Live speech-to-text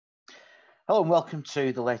Hello and welcome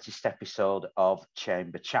to the latest episode of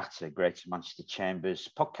Chamber Chatter, Greater Manchester Chamber's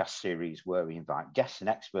podcast series where we invite guests and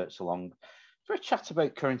experts along for a chat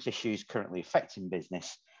about current issues currently affecting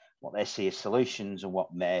business, what they see as solutions and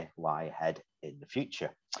what may lie ahead in the future.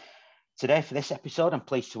 Today for this episode, I'm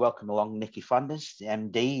pleased to welcome along Nikki Flanders, the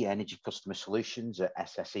MD, Energy Customer Solutions at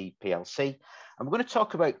SSE PLC. And we're going to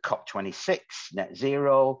talk about COP26, net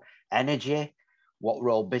zero, energy, what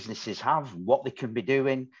role businesses have, what they can be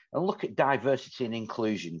doing, and look at diversity and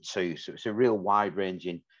inclusion too. So it's a real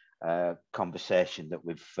wide-ranging conversation that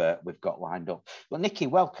we've got lined up. Well, Nikki,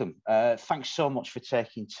 welcome. Thanks so much for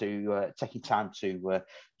taking time to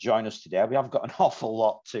join us today. We have got an awful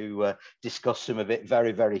lot to discuss, some of it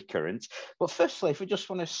very, very current. But firstly, if we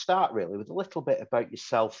just want to start really with a little bit about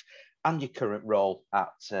yourself and your current role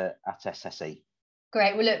at SSE.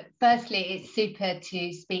 Great. Well, look, firstly, it's super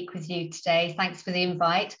to speak with you today. Thanks for the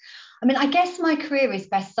invite. I mean, I guess my career is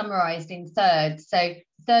best summarised in thirds. So a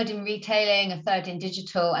third in retailing, a third in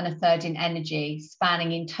digital, and a third in energy,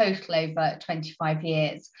 spanning in total over 25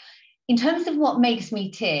 years. In terms of what makes me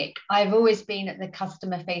tick, I've always been at the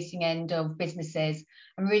customer-facing end of businesses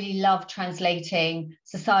and really love translating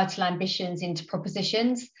societal ambitions into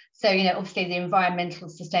propositions. So, obviously the environmental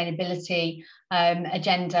sustainability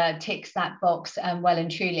agenda ticks that box well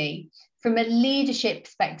and truly. From a leadership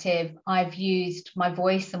perspective, I've used my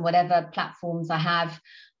voice and whatever platforms I have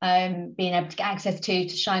being able to get access to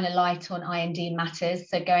shine a light on I&D matters.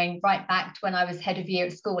 So going right back to when I was head of year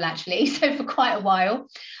at school, actually, so for quite a while.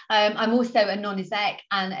 I'm also a non-exec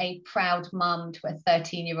and a proud mum to a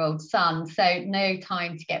 13-year-old son, so no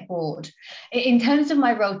time to get bored. In terms of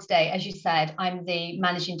my role today, as you said, I'm the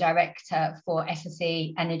Managing Director for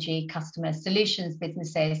SSE Energy Customer Solutions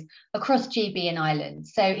businesses across GB and Ireland.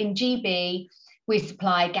 So in GB, we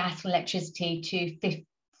supply gas and electricity to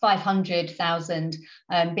 500,000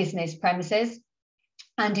 business premises.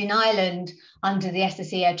 And in Ireland, under the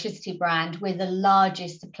SSE Electricity brand, we're the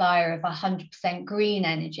largest supplier of 100% green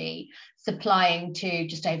energy, supplying to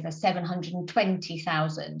just over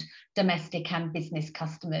 720,000 domestic and business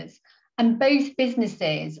customers. And both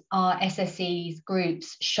businesses are SSE's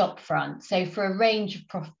group's shop front. So for a range of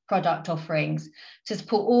product offerings to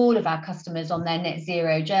support all of our customers on their net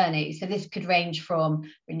zero journey. So this could range from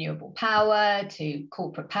renewable power to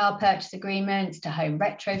corporate power purchase agreements to home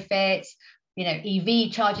retrofits,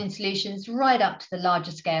 EV charging solutions, right up to the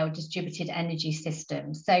larger scale distributed energy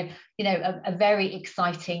systems. So, a very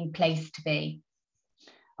exciting place to be.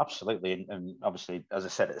 Absolutely, and obviously, as I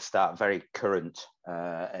said at the start, very current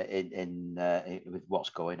with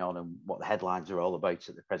what's going on and what the headlines are all about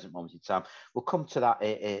at the present moment in time. We'll come to that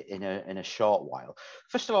in a short while.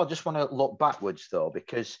 First of all, I just want to look backwards though,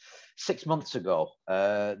 because 6 months ago,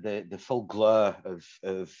 the full glare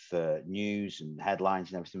of news and headlines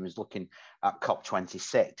and everything was looking at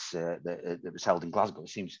COP26 that was held in Glasgow. It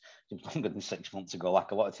seems longer than 6 months ago,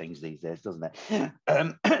 like a lot of things these days, doesn't it?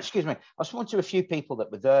 Excuse me. I spoke to a few people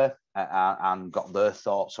that were there and got their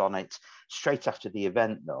thoughts on it straight after the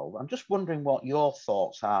event, though. I'm just wondering what your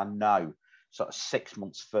thoughts are now, sort of 6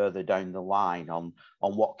 months further down the line, on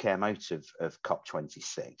what came out of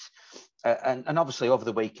COP26. And obviously over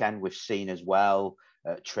the weekend we've seen as well,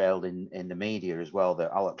 trailed in the media as well,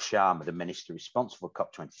 that Alok Sharma, the minister responsible for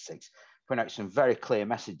COP26, put out some very clear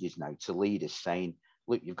messages now to leaders saying,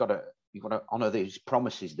 look, you've got to honour these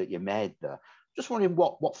promises that you made there. Just wondering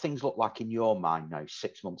what things look like in your mind now,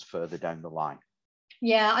 6 months further down the line.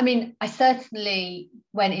 Yeah, I mean, I certainly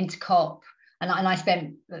went into COP and I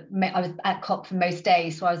was at COP for most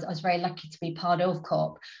days, so I was very lucky to be part of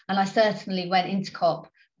COP. And I certainly went into COP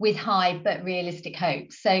with high but realistic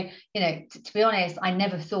hopes. So, to be honest, I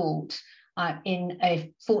never thought in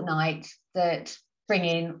a fortnight that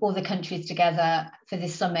bringing all the countries together for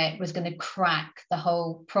this summit was going to crack the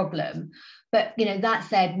whole problem. But, that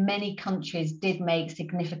said, many countries did make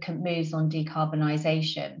significant moves on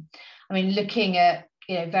decarbonisation. I mean, looking at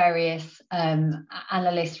various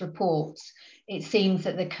analyst reports, it seems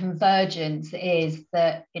that the convergence is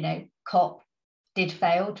that COP26 did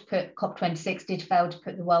fail to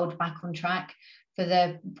put the world back on track for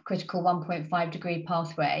the critical 1.5 degree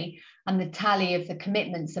pathway, and the tally of the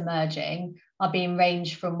commitments emerging are being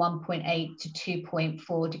ranged from 1.8 to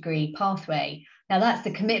 2.4 degree pathway. Now that's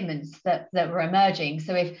the commitments that were emerging.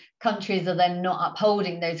 So if countries are then not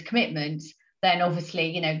upholding those commitments, then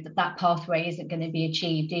obviously, that pathway isn't going to be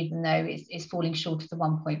achieved, even though it's falling short of the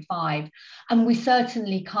 1.5. And we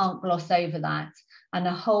certainly can't gloss over that. And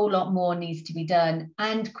a whole lot more needs to be done,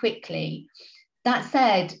 and quickly. That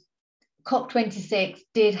said, COP26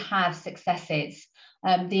 did have successes.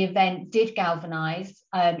 the event did galvanise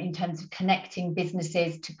in terms of connecting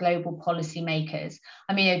businesses to global policymakers.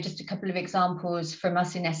 I mean, just a couple of examples from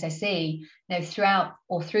us in SSE. Throughout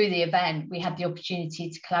or through the event, we had the opportunity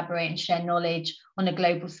to collaborate and share knowledge on a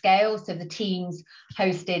global scale. So the teams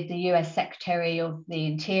hosted the US Secretary of the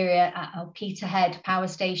Interior at our Peterhead power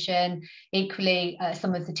station. Equally,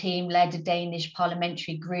 some of the team led a Danish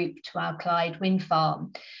parliamentary group to our Clyde wind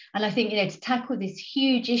farm. And I think, to tackle this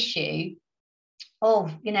huge issue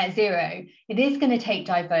of net zero, it is going to take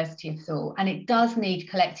diversity of thought, and it does need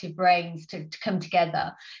collective brains to come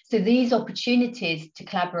together. So these opportunities to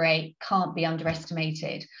collaborate can't be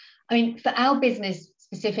underestimated. I mean, for our business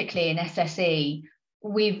specifically in SSE,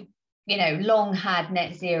 we've long had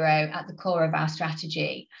net zero at the core of our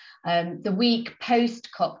strategy. The week post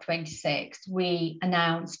COP26, we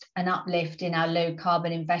announced an uplift in our low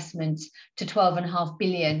carbon investments to 12.5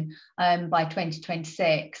 billion by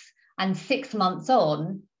 2026. And 6 months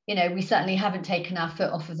on, we certainly haven't taken our foot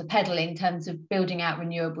off of the pedal in terms of building out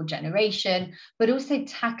renewable generation, but also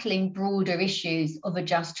tackling broader issues of a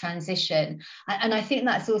just transition. And I think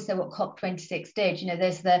that's also what COP26 did.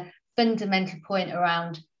 There's the fundamental point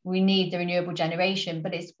around we need the renewable generation,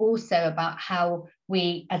 but it's also about how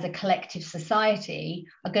we as a collective society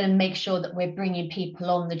are going to make sure that we're bringing people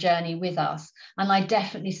on the journey with us. And I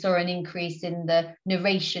definitely saw an increase in the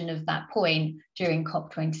narration of that point during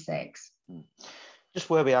COP26. Just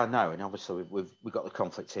where we are now, and obviously we've got the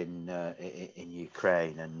conflict in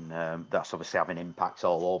Ukraine, and that's obviously having impacts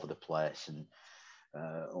all over the place. And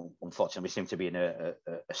unfortunately, we seem to be in a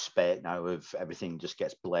spate now of everything just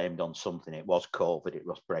gets blamed on something. It was COVID, it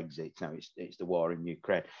was Brexit, now it's the war in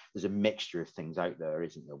Ukraine. There's a mixture of things out there,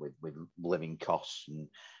 isn't there, with living costs and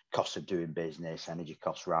costs of doing business, energy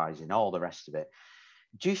costs rising, all the rest of it.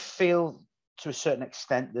 Do you feel to a certain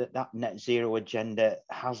extent that net zero agenda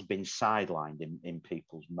has been sidelined in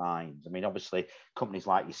people's minds? I mean, obviously, companies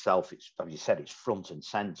like yourself, it's, as you said, it's front and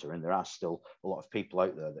centre, and there are still a lot of people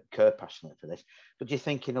out there that care passionate for this. But do you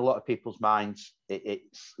think in a lot of people's minds,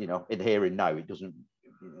 it's in here and now, it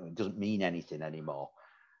doesn't mean anything anymore?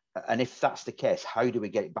 And if that's the case, how do we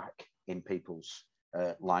get it back in people's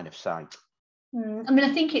line of sight? I mean,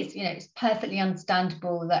 I think it's perfectly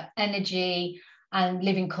understandable that energy and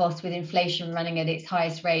living costs with inflation running at its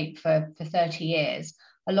highest rate for 30 years,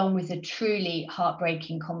 along with a truly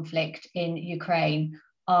heartbreaking conflict in Ukraine,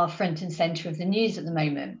 are front and centre of the news at the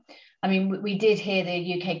moment. I mean, we did hear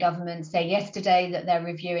the UK government say yesterday that they're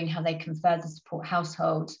reviewing how they can further support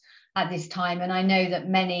households at this time. And I know that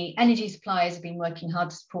many energy suppliers have been working hard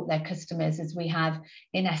to support their customers, as we have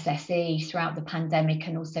in SSE throughout the pandemic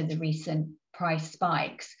and also the recent price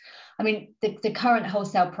spikes. I mean, the current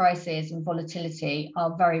wholesale prices and volatility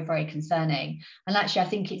are very, very concerning. And actually, I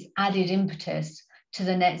think it's added impetus to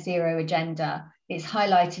the net zero agenda. It's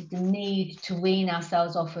highlighted the need to wean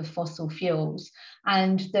ourselves off of fossil fuels,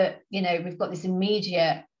 and that, we've got this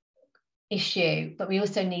immediate issue, but we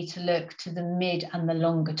also need to look to the mid and the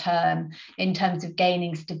longer term in terms of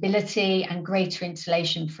gaining stability and greater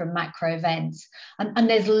insulation from macro events. And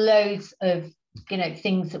there's loads of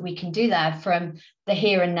things that we can do there from the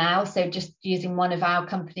here and now. So just using one of our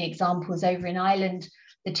company examples over in Ireland,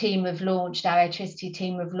 our electricity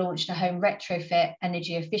team have launched a home retrofit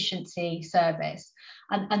energy efficiency service,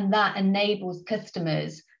 and that enables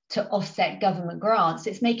customers to offset government grants.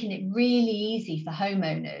 It's making it really easy for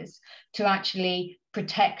homeowners to actually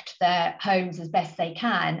protect their homes as best they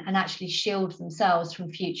can and actually shield themselves from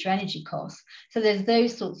future energy costs. So there's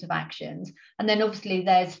those sorts of actions. And then obviously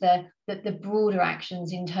there's the broader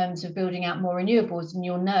actions in terms of building out more renewables. And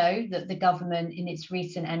you'll know that the government in its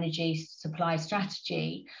recent energy supply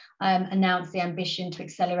strategy announced the ambition to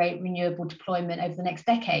accelerate renewable deployment over the next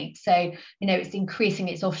decade. So, it's increasing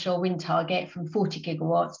its offshore wind target from 40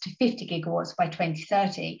 gigawatts to 50 gigawatts by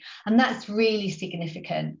 2030. And that's really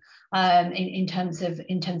significant in terms of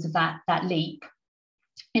that leap.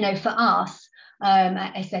 For us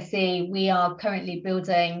at SSE, we are currently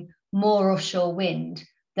building more offshore wind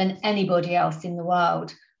than anybody else in the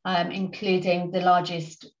world, including the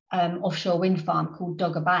largest offshore wind farm called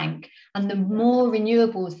Dogger Bank. And the more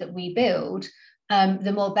renewables that we build,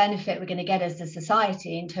 the more benefit we're going to get as a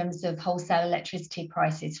society in terms of wholesale electricity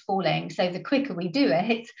prices falling. So the quicker we do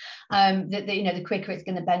it, the quicker it's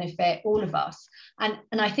going to benefit all of us. And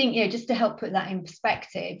I think, just to help put that in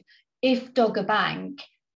perspective, if Dogger Bank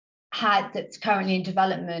that's currently in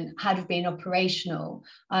development had been operational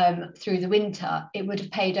through the winter, it would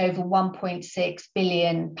have paid over £1.6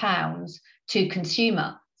 billion to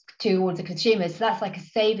consumers to all the consumers. So that's like a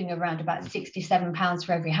saving around about £67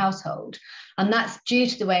 for every household. And that's due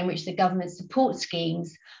to the way in which the government support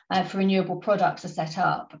schemes for renewable products are set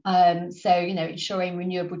up. So, ensuring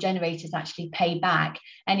renewable generators actually pay back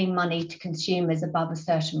any money to consumers above a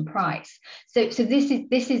certain price. So this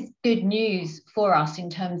is good news for us in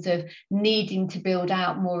terms of needing to build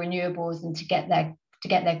out more renewables and to get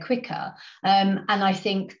there quicker. And I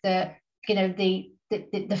think that,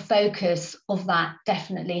 the focus of that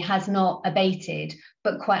definitely has not abated,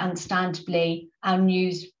 but quite understandably, our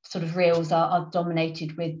news sort of reels are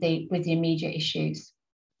dominated with the immediate issues.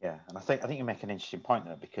 Yeah, and I think you make an interesting point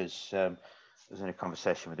there, because I was in a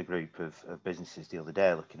conversation with a group of businesses the other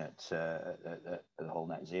day looking at the whole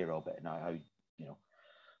net zero bit, and how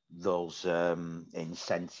those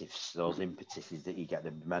incentives, those impetuses that you get,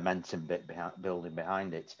 the momentum bit building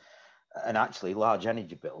behind it. And actually, large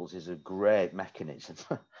energy bills is a great mechanism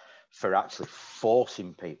for actually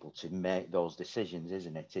forcing people to make those decisions,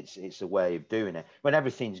 isn't it? It's a way of doing it. When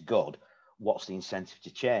everything's good, what's the incentive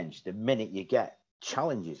to change? The minute you get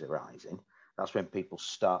challenges arising, that's when people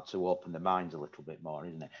start to open their minds a little bit more,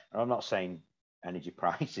 isn't it? And I'm not saying energy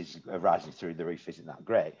prices are rising through the roof isn't that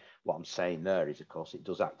great. What I'm saying there is, of course, it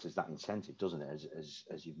does act as that incentive, doesn't it?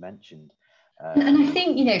 As you've mentioned. And I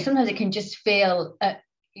think, sometimes it can just feel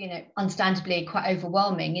understandably quite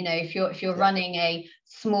overwhelming. If you're running a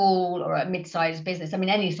small or a mid-sized business, I mean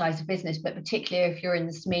any size of business, but particularly if you're in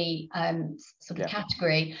the SME sort of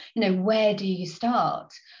category, where do you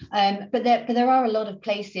start? But there are a lot of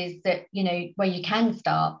places that where you can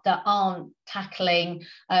start that aren't tackling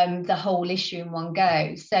the whole issue in one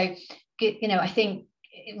go. So I think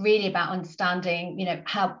really about understanding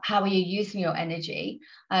how are you using your energy,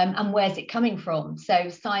 and where's it coming from. So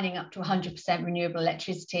signing up to 100% renewable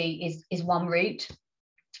electricity is one route,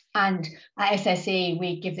 and at SSE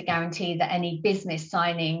we give the guarantee that any business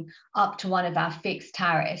signing up to one of our fixed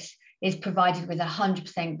tariffs is provided with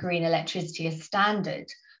 100% green electricity as standard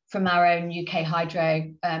from our own UK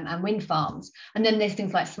hydro and wind farms. And then there's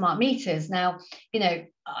things like smart meters. Now,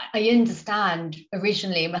 I understand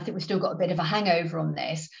originally, and I think we've still got a bit of a hangover on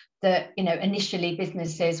this, that initially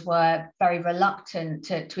businesses were very reluctant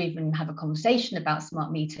to even have a conversation about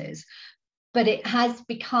smart meters. But it has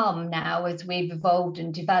become now, as we've evolved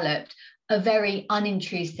and developed, a very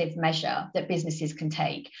unintrusive measure that businesses can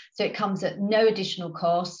take. So it comes at no additional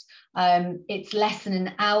cost. It's less than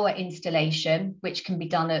an hour installation, which can be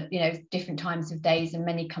done at different times of days, and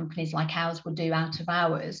many companies like ours will do out of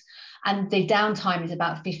hours. And the downtime is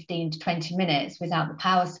about 15 to 20 minutes without the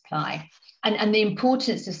power supply. And the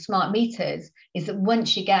importance of smart meters is that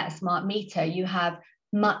once you get a smart meter, you have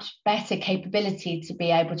much better capability to be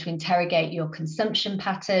able to interrogate your consumption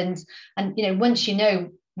patterns. And once you know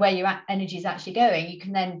where your energy is actually going, you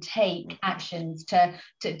can then take actions to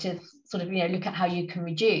sort of look at how you can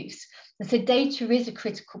reduce. And so data is a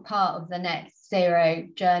critical part of the net zero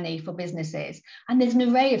journey for businesses, and there's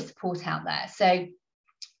an array of support out there. So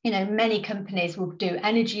many companies will do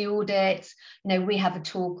energy audits. We have a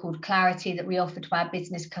tool called Clarity that we offer to our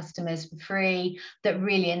business customers for free that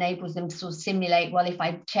really enables them to sort of simulate, well, if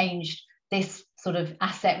I changed this sort of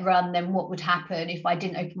asset run, then what would happen? If I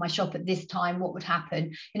didn't open my shop at this time, what would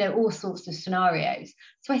happen? All sorts of scenarios.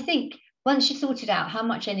 So I think once you've sorted out how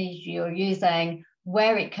much energy you're using,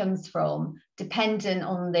 where it comes from, dependent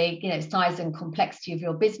on the size and complexity of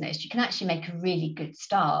your business, you can actually make a really good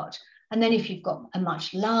start. And then if you've got a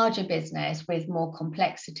much larger business with more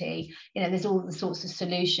complexity, there's all the sorts of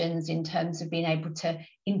solutions in terms of being able to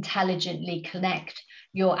intelligently connect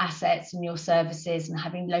your assets and your services and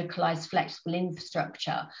having localized flexible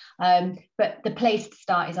infrastructure. But the place to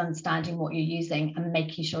start is understanding what you're using and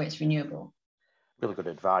making sure it's renewable. Really good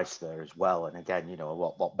advice there as well. And again, a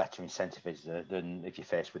lot better incentive is there than if you're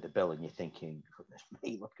faced with a bill and you're thinking, goodness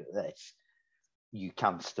me, look at this. You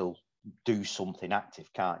can still do something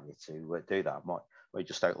active, can't you, to do that? What you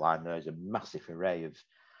just outlined there is a massive array of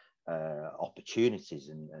opportunities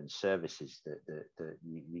and services that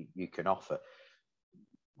you can offer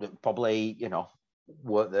that probably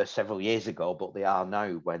weren't there several years ago, but they are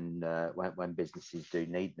now when businesses do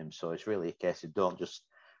need them. So it's really a case of don't just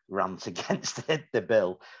rant against the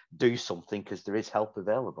bill, do something, because there is help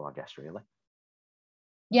available, I guess, really.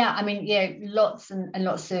 Yeah, I mean, lots and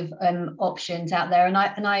lots of options out there, and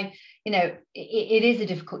I, it is a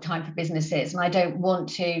difficult time for businesses, and I don't want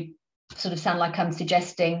to sort of sound like I'm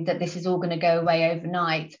suggesting that this is all going to go away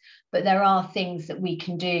overnight. but there are things that we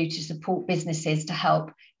can do to support businesses to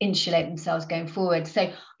help insulate themselves going forward.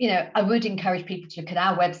 So, I would encourage people to look at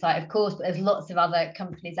our website, of course, but there's lots of other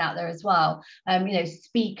companies out there as well.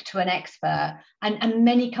 Speak to an expert, and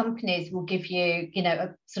many companies will give you, a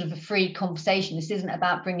sort of a free conversation. This isn't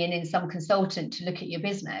about bringing in some consultant to look at your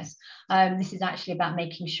business. This is actually about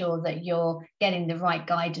making sure that you're getting the right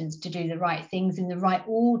guidance to do the right things in the right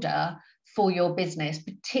order for your business,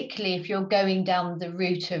 particularly if you're going down the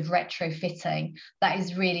route of retrofitting. That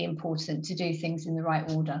is really important, to do things in the right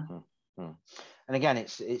order. Mm-hmm. And again,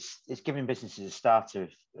 it's giving businesses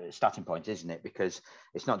a starting point, isn't it? Because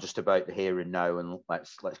it's not just about the here and now and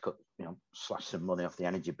let's cut, slash some money off the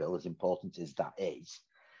energy bill, as important as that is.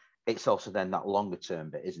 It's also then that longer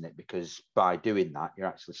term bit, isn't it? Because by doing that, you're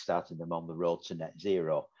actually starting them on the road to net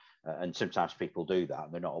zero. And sometimes people do that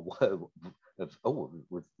and they're not aware of,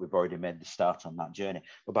 we've already made the start on that journey.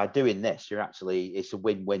 But by doing this, it's a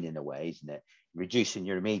win-win in a way, isn't it? Reducing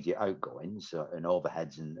your immediate outgoings and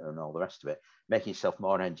overheads and all the rest of it, making yourself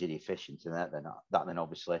more energy efficient, and that then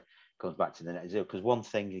obviously comes back to the net zero. Because one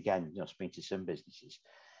thing, again, speaking to some businesses,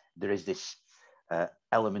 there is this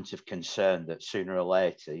element of concern that sooner or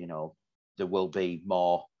later, there will be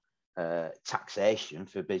more taxation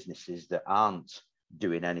for businesses that aren't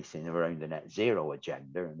doing anything around the net zero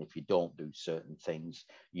agenda, and if you don't do certain things,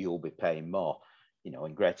 you'll be paying more.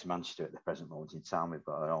 In Greater Manchester at the present moment in time, we've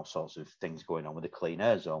got all sorts of things going on with the Clean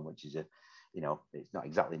Air Zone, which is it's not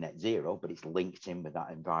exactly net zero, but it's linked in with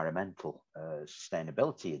that environmental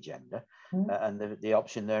sustainability agenda. And the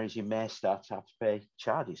option there is you may start to have to pay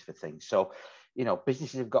charges for things. So,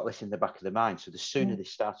 businesses have got this in the back of their mind. So the sooner they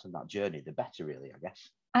start on that journey, the better, really, I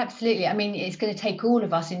guess. Absolutely. I mean, it's going to take all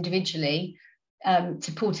of us individually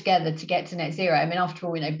to pull together to get to net zero. I mean, after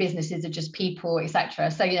all, businesses are just people, etc.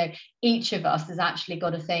 So, each of us has actually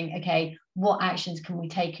got to think, okay, what actions can we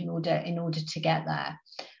take in order to get there?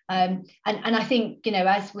 And I think,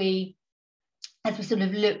 as we sort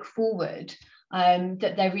of look forward,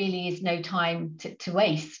 that there really is no time to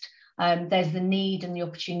waste. There's the need and the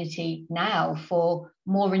opportunity now for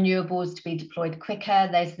more renewables to be deployed quicker.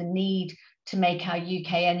 There's the need to make our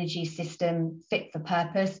UK energy system fit for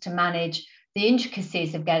purpose, to manage the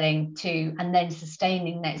intricacies of getting to and then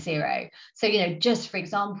sustaining net zero. So, just for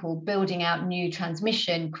example, building out new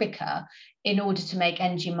transmission quicker in order to make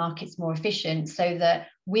energy markets more efficient, so that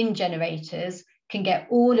wind generators can get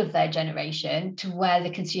all of their generation to where the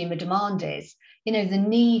consumer demand is. The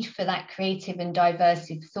need for that creative and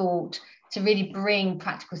diverse thought to really bring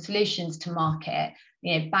practical solutions to market.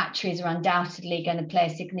 Batteries are undoubtedly going to play a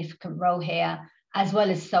significant role here, as well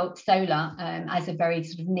as solar as a very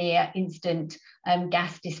sort of near instant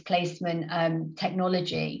gas displacement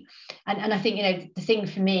technology. And I think, the thing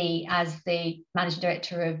for me as the managing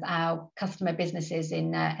director of our customer businesses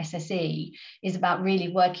in SSE is about really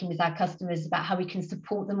working with our customers about how we can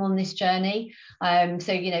support them on this journey. So,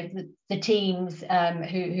 the teams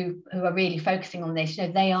who are really focusing on this,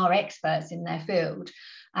 they are experts in their field.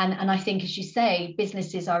 And I think, as you say,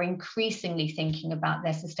 businesses are increasingly thinking about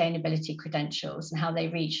their sustainability credentials and how they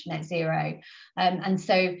reach net zero. And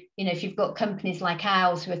so, if you've got companies like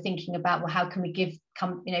ours who are thinking about, well, how can we give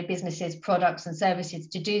businesses products and services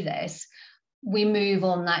to do this, we move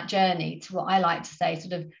on that journey to what I like to say,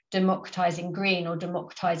 sort of democratizing green or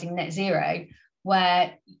democratizing net zero,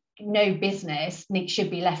 where no business should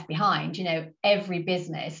be left behind. Every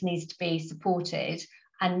business needs to be supported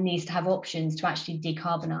and needs to have options to actually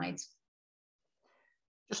decarbonise.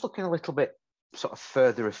 Just looking a little bit sort of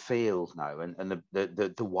further afield now, and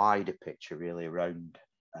the wider picture really around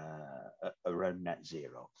net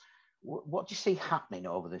zero. What do you see happening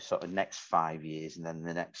over the sort of next 5 years, and then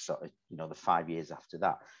the next sort of the 5 years after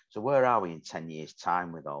that? So where are we in 10 years'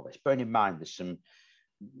 time with all this? Bearing in mind there's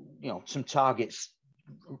some targets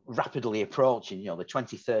rapidly approaching. The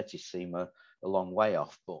 2030s seem a long way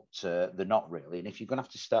off, but they're not really. And if you're going to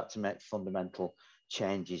have to start to make fundamental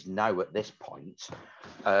changes now at this point,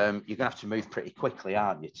 you're going to have to move pretty quickly,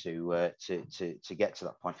 aren't you, to get to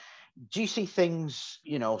that point? Do you see things,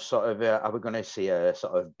 sort of, are we going to see a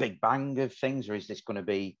sort of big bang of things, or is this going to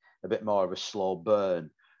be a bit more of a slow burn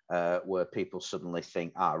where people suddenly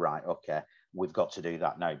think, right, okay, we've got to do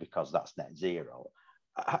that now because that's net zero?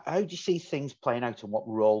 How do you see things playing out, and what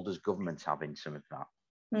role does government have in some of that?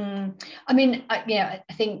 I mean, I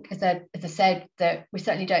think, as I said, that we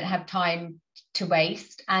certainly don't have time to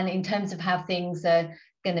waste. And in terms of how things are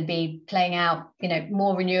going to be playing out,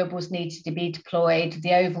 more renewables need to be deployed,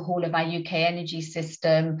 the overhaul of our UK energy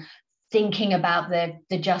system, thinking about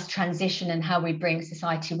the just transition and how we bring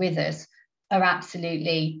society with us are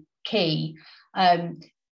absolutely key.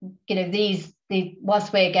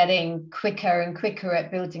 whilst we're getting quicker and quicker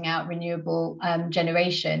at building out renewable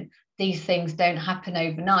generation, these things don't happen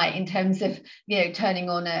overnight in terms of, flicking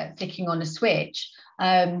on a switch.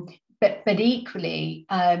 But equally,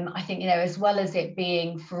 I think, as well as it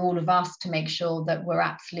being for all of us to make sure that we're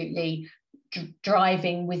absolutely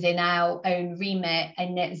driving within our own remit a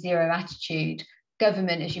net zero attitude,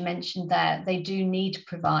 government, as you mentioned there, they do need to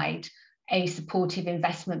provide a supportive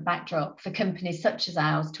investment backdrop for companies such as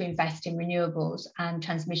ours to invest in renewables and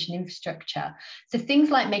transmission infrastructure. So things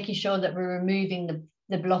like making sure that we're removing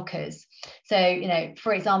the blockers. So,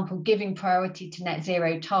 for example, giving priority to net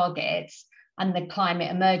zero targets and the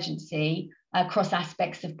climate emergency across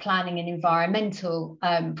aspects of planning and environmental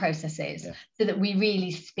processes, so that we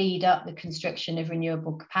really speed up the construction of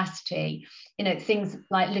renewable capacity. Things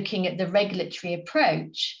like looking at the regulatory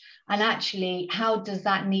approach and actually how does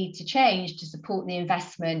that need to change to support the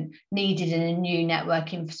investment needed in a new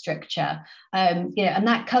network infrastructure. And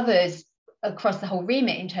that covers across the whole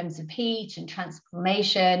remit in terms of heat and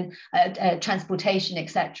transportation,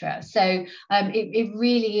 etc. So it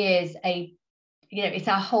really is it's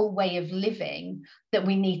our whole way of living that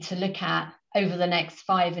we need to look at over the next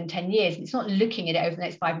 5 and 10 years. And it's not looking at it over the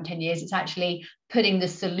next 5 and 10 years, it's actually putting the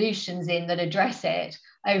solutions in that address it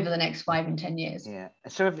over the next 5 and 10 years. Yeah,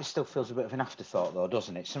 some of it still feels a bit of an afterthought though,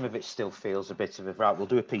 doesn't it? Some of it still feels a bit of right, we'll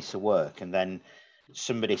do a piece of work, and then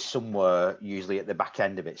somebody somewhere, usually at the back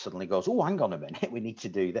end of it, suddenly goes, oh, hang on a minute, we need to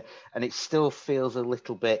do that. And it still feels a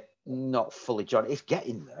little bit not fully joined. It's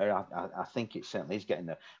getting there. I think it certainly is getting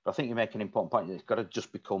there. But I think you make an important point. It's got to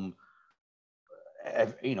just become,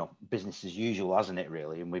 business as usual, hasn't it,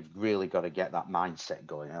 really? And we've really got to get that mindset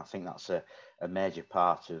going. And I think that's a major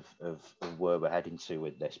part of where we're heading to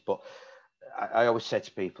with this. But I always say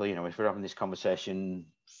to people, if we're having this conversation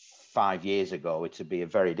 5 years ago, it would be a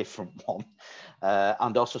very different one.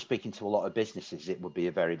 And also speaking to a lot of businesses, it would be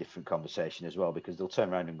a very different conversation as well, because they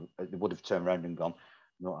would have turned around and gone,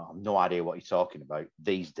 no, I have no idea what you're talking about.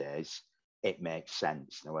 These days, it makes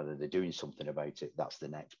sense. Now, whether they're doing something about it, that's the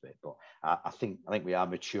next bit. But I think we are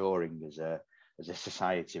maturing as a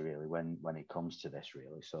society, really, when it comes to this,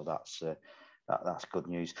 really. So that's good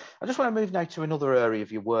news. I just want to move now to another area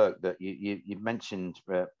of your work that you mentioned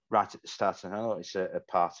right at the start, and I know it's a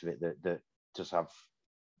part of it that does have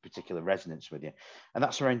particular resonance with you, and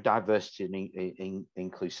that's around diversity and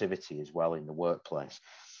inclusivity as well in the workplace.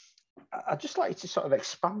 I'd just like you to sort of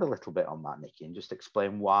expand a little bit on that, Nikki, and just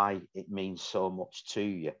explain why it means so much to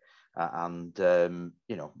you, and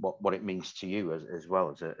what it means to you as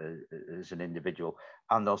well as an individual,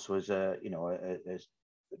 and also as a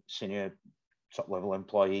senior top level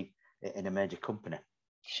employee in a major company.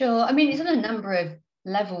 Sure. I mean, it's on a number of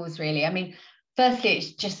levels, really. I mean, firstly,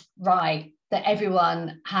 it's just right that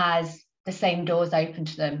everyone has the same doors open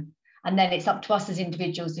to them. And then it's up to us as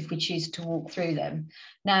individuals if we choose to walk through them.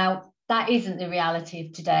 Now, that isn't the reality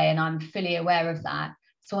of today, and I'm fully aware of that.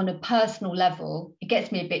 So on a personal level, it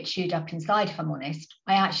gets me a bit chewed up inside, if I'm honest.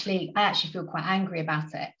 I actually feel quite angry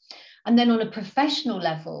about it. And then on a professional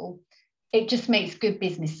level, it just makes good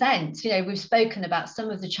business sense. We've spoken about some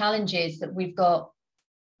of the challenges that we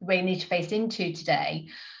need to face into today,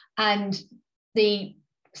 and the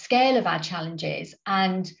scale of our challenges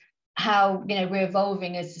and how we're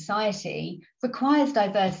evolving as society requires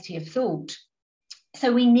diversity of thought.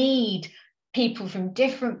 So we need people from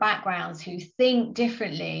different backgrounds who think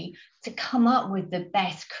differently to come up with the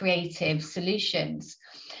best creative solutions.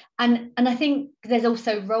 And I think there's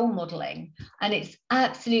also role modeling, and it's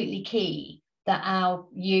absolutely key that our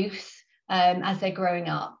youth, as they're growing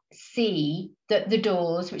up, see that the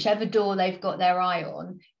doors, whichever door they've got their eye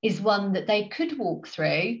on, is one that they could walk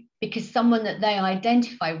through because someone that they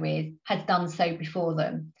identify with has done so before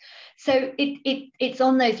them. So it's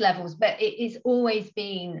on those levels, but it is always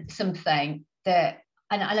been something that,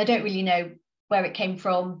 and I don't really know where it came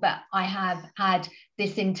from, but I have had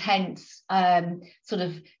this intense sort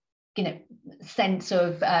of sense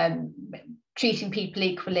of treating people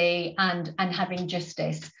equally and having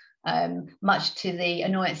justice, much to the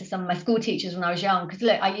annoyance of some of my school teachers when I was young. Because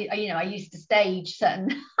look, I used to stage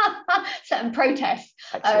certain protests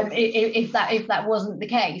if that wasn't the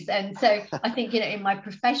case. And so I think in my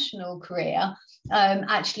professional career,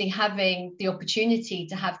 actually having the opportunity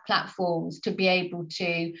to have platforms to be able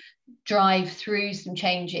to drive through some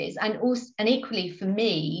changes, and equally for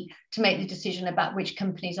me to make the decision about which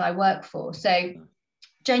companies I work for. So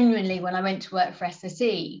genuinely, when I went to work for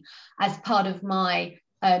SSE, as part of my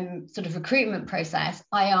sort of recruitment process,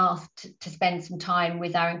 I asked to spend some time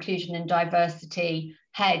with our inclusion and diversity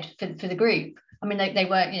head for the group, I mean, they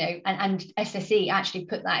were, and SSE actually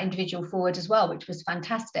put that individual forward as well, which was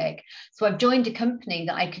fantastic. So I've joined a company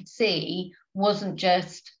that I could see wasn't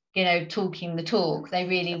just, talking the talk. They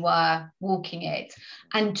really were walking it.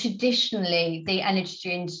 And traditionally, the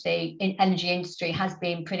energy industry has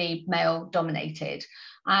been pretty male dominated.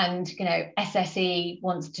 And, SSE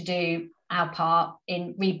wants to do our part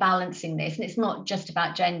in rebalancing this. And it's not just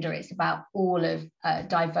about gender, it's about all of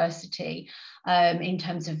diversity, in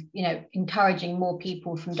terms of, encouraging more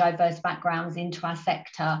people from diverse backgrounds into our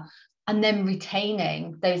sector, and then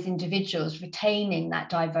retaining those individuals, retaining that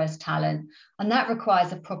diverse talent. And that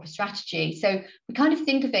requires a proper strategy. So we kind of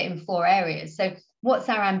think of it in 4 areas. So what's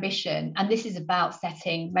our ambition? And this is about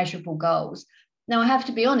setting measurable goals. Now, I have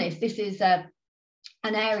to be honest, this is an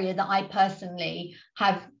area that I personally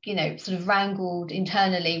have, sort of wrangled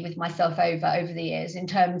internally with myself over the years in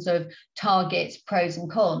terms of targets, pros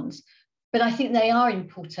and cons. But I think they are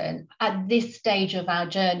important at this stage of our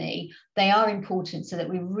journey. They are important so that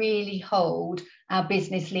we really hold our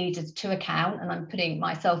business leaders to account, and I'm putting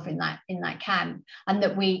myself in that camp, and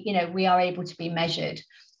that we are able to be measured.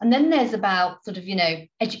 And then there's about sort of,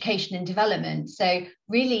 education and development. So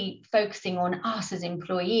really focusing on us as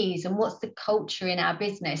employees and what's the culture in our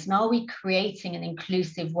business, and are we creating an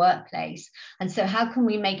inclusive workplace? And so how can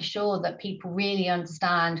we make sure that people really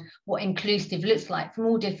understand what inclusive looks like from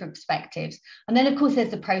all different perspectives? And then, of course,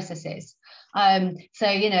 there's the processes.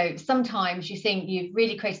 So, sometimes you think you've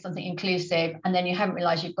really created something inclusive, and then you haven't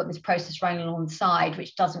realized you've got this process running on the side,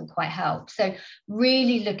 which doesn't quite help. So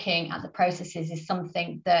really looking at the processes is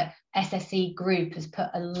something that SSE Group has put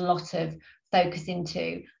a lot of focus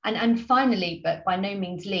into. And finally, but by no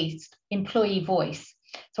means least, employee voice.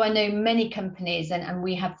 So I know many companies, and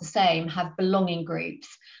we have the same, have belonging groups,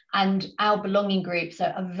 and our belonging groups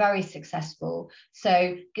are very successful.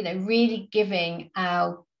 So, really giving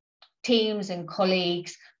our teams and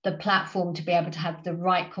colleagues the platform to be able to have the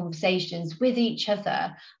right conversations with each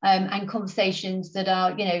other, and conversations that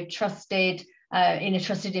are, trusted, in a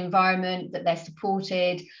trusted environment, that they're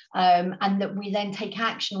supported, and that we then take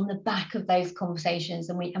action on the back of those conversations,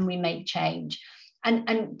 and we make change.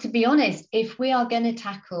 And to be honest, if we are going to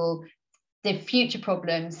tackle the future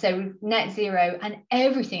problems, so net zero and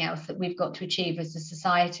everything else that we've got to achieve as a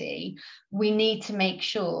society, we need to make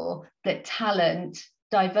sure that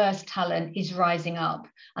diverse talent is rising up,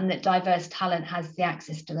 and that diverse talent has the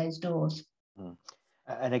access to those doors.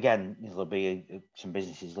 And again, there'll be some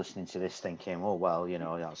businesses listening to this thinking, oh, well,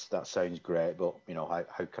 that sounds great, but,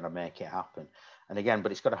 how can I make it happen? And again,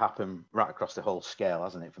 but it's got to happen right across the whole scale,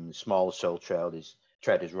 hasn't it? From the small sole traders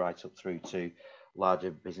right up through to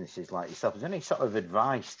larger businesses like yourself. Is there any sort of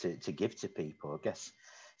advice to give to people? I guess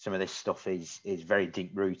some of this stuff is very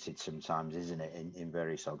deep rooted sometimes, isn't it, in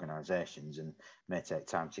various organisations, and may take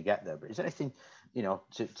time to get there. But is there anything,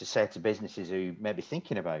 to say to businesses who may be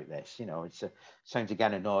thinking about this? Sounds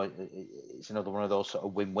again, it's another one of those sort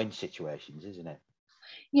of win-win situations, isn't it?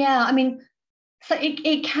 Yeah, I mean, so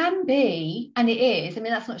it can be, and it is. I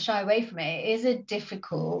mean, let's not shy away from it. It is a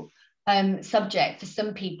difficult subject for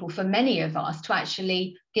some people, for many of us, to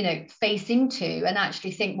actually, face into and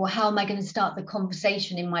actually think, well, how am I going to start the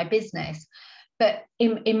conversation in my business? But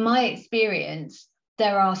in my experience,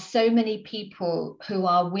 there are so many people who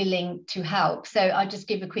are willing to help. So I'll just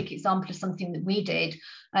give a quick example of something that we did.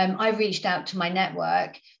 I reached out to my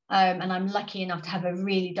network, and I'm lucky enough to have a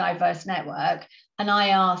really diverse network. And I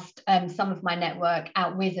asked some of my network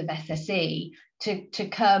out with of SSE to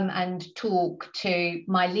come and talk to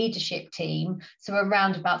my leadership team, so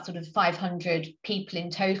around about sort of 500 people in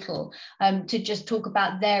total, to just talk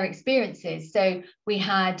about their experiences. So we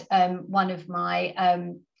had one of my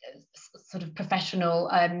sort of professional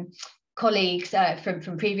colleagues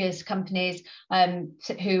from previous companies,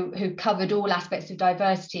 who covered all aspects of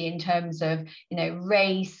diversity in terms of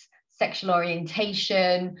race, sexual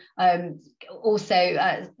orientation,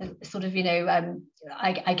 also sort of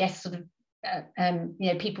I guess sort of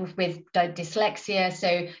people with dyslexia,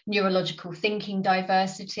 so neurological thinking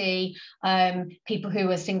diversity, people who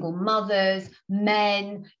are single mothers,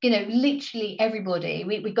 men, literally everybody.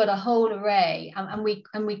 We got a whole array, and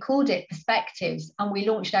we called it Perspectives, and we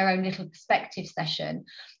launched our own little perspective session.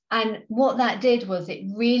 And what that did was it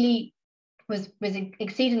really was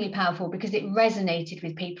exceedingly powerful, because it resonated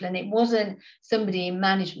with people, and it wasn't somebody in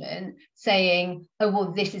management saying, oh,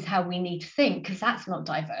 well, this is how we need to think, because that's not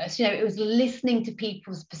diverse. It was listening to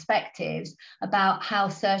people's perspectives about how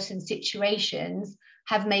certain situations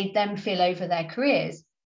have made them feel over their careers,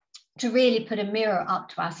 to really put a mirror up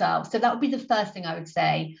to ourselves. So that would be the first thing I would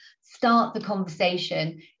say. Start the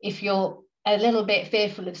conversation. If you're a little bit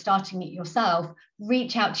fearful of starting it yourself,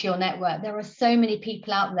 reach out to your network. There are so many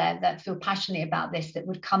people out there that feel passionate about this that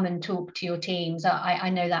would come and talk to your teams. I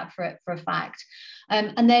know that for a fact.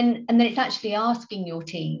 And then it's actually asking your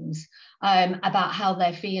teams about how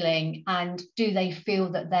they're feeling and do they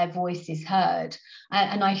feel that their voice is heard.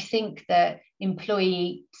 And I think that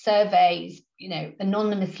employee surveys,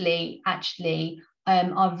 anonymously actually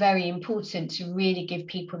are very important to really give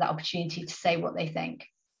people that opportunity to say what they think.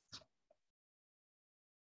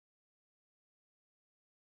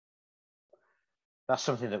 That's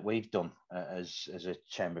something that we've done as a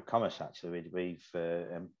Chamber of Commerce. Actually,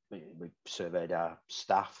 we've surveyed our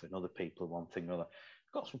staff and other people, one thing or another.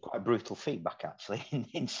 Got some quite brutal feedback actually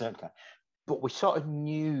in certain, but we sort of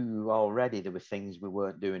knew already there were things we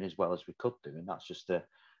weren't doing as well as we could do, and that's just a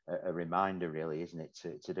reminder, really, isn't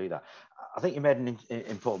it, to do that. I think you made an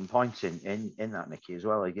important point in that, Nikki, as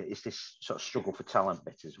well. It's this sort of struggle for talent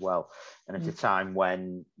bit as well, and at a time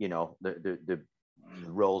when the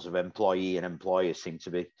roles of employee and employer seem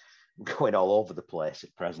to be going all over the place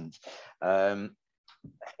at present.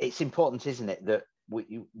 It's important, isn't it, that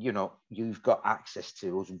you've got access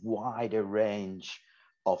to as wide a range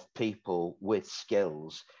of people with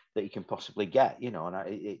skills that you can possibly get, and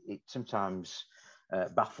it sometimes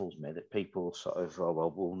baffles me that people sort of,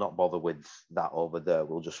 we'll not bother with that over there,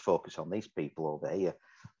 we'll just focus on these people over here.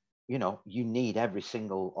 You need every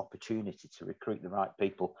single opportunity to recruit the right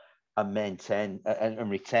people and maintain and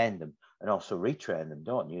retain them, and also retrain them,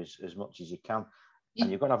 don't you, as much as you can. And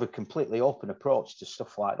you're going to have a completely open approach to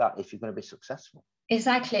stuff like that if you're going to be successful.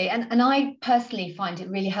 Exactly. And I personally find it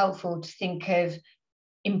really helpful to think of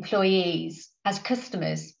employees as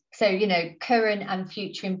customers. So, current and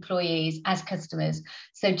future employees as customers.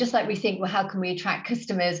 So just like we think, well, how can we attract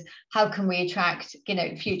customers? How can we attract,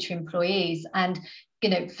 future employees? And,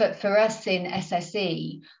 for us in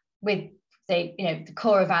SSE, with the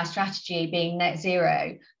core of our strategy being net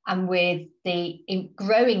zero, and with the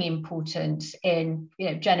growing importance in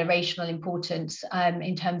generational importance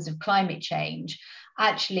in terms of climate change,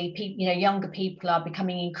 actually younger people are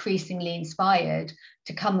becoming increasingly inspired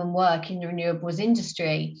to come and work in the renewables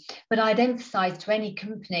industry. But I'd emphasize to any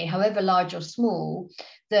company, however large or small,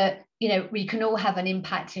 that we can all have an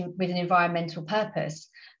impact with an environmental purpose.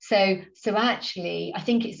 So actually, I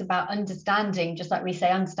think it's about understanding, just like we say,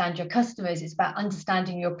 understand your customers. It's about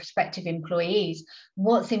understanding your prospective employees,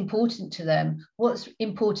 what's important to them, what's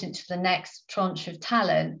important to the next tranche of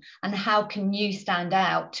talent, and how can you stand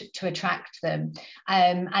out to attract them,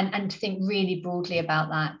 and to think really broadly about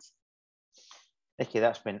that. Nikki,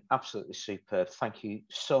 that's been absolutely superb. Thank you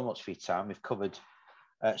so much for your time. We've covered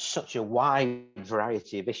such a wide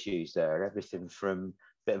variety of issues there, everything from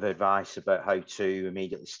bit of advice about how to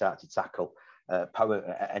immediately start to tackle power,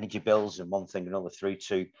 energy bills and one thing and another, through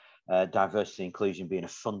to diversity and inclusion being a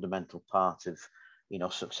fundamental part of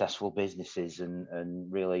successful businesses,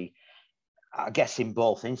 and really, I guess in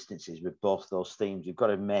both instances with both those themes, you've got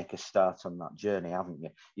to make a start on that journey, haven't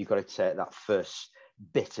you? You've got to take that first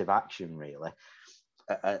bit of action, really.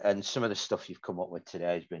 And some of the stuff you've come up with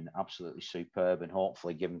today has been absolutely superb, and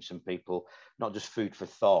hopefully given some people not just food for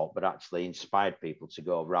thought, but actually inspired people to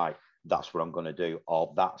go, right, that's what I'm going to do,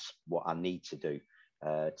 or that's what I need to do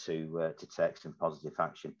to take some positive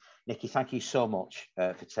action. Nikki, thank you so much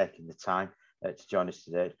for taking the time to join us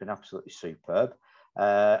today. It's been absolutely superb.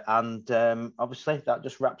 And obviously that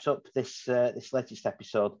just wraps up this latest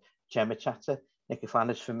episode, Chamber Chatter. Nikki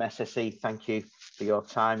Flanders from SSE, thank you for your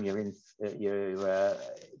time, your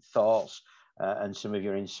thoughts, and some of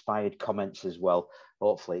your inspired comments as well.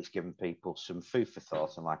 Hopefully it's given people some food for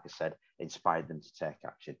thought, and like I said, inspired them to take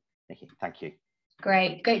action. Nikki, thank you.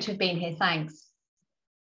 Great to have been here. Thanks.